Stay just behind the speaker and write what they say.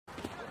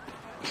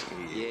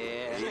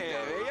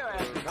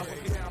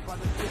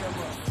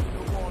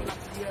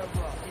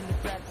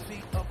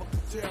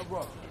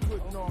terror,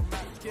 putting on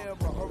mascara,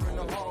 her in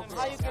the hall.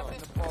 How you get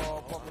this?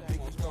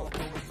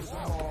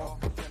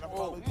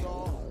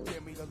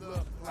 Give me the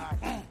look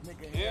like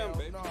nigga. Kim,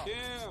 baby,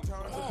 Kim.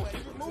 Come on,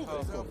 keep it moving.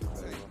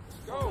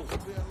 Go.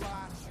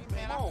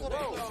 Man, I'm good at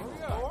Go.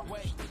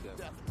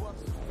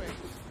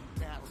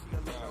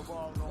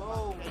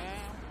 Oh, man.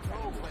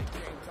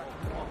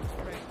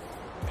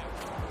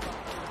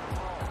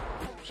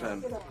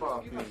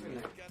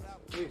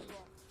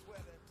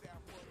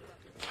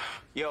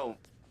 Yo,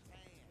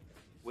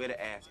 where the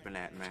Aspen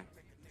at, man?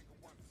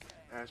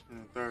 Aspen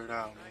in the third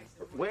aisle,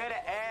 man. Where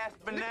the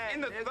Aspen at?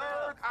 In the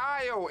third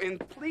aisle, and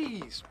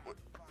please,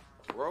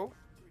 bro.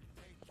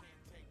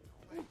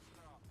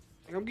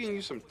 I'm getting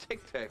you some Tic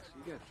Tacs.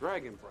 You got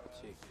Dragon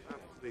Breath.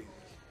 Please.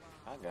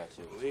 I got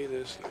you. Leave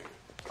this thing.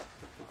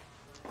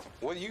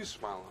 What are you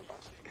smiling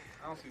about?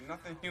 I don't see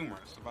nothing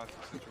humorous about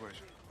the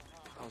situation.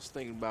 I was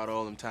thinking about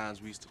all them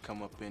times we used to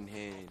come up in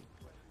here and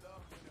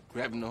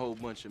grabbing a whole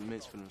bunch of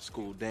mitts for them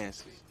school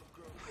dances.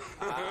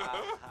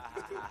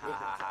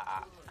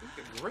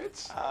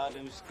 Grits?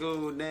 Them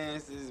school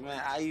dances,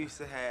 man. I used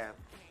to have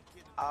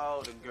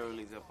all the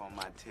girlies up on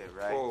my tip,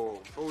 right? Whoa,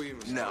 before we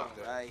even No, start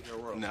that. right?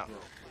 No.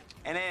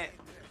 And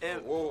then,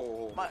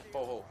 Whoa. My,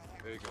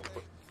 There you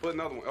go. Put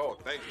another one. Oh,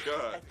 thank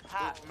God.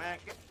 hot, man.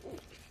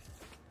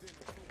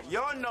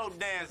 You're no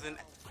dancing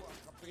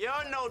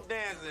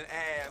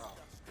ass.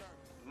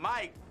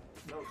 Mike.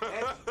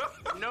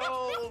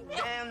 No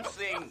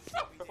dancing.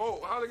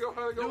 Oh, how'd it go?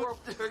 Rob?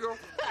 There you go.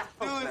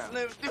 Do it,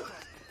 Slim.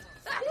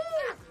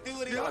 Do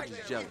what he Y'all like.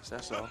 just jealous,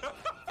 that's all.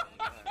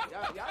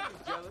 Y'all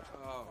just jealous.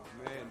 Oh,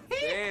 man.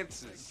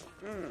 Dances.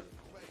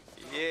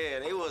 Yeah,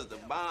 they was the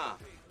bomb.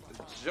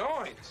 The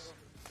joints.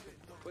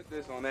 Put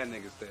this on that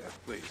nigga's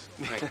desk, please.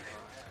 Thank you.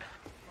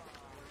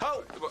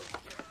 Ho!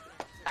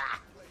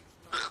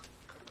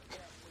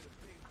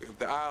 If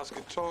the aisles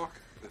could talk,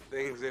 the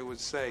things they would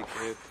say,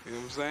 kid. You know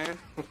what I'm saying?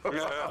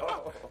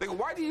 Nigga,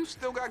 why do you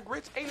still got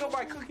grits? Ain't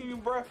nobody cooking you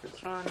breakfast.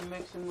 Trying to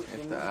mix them with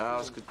If the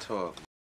owls could talk.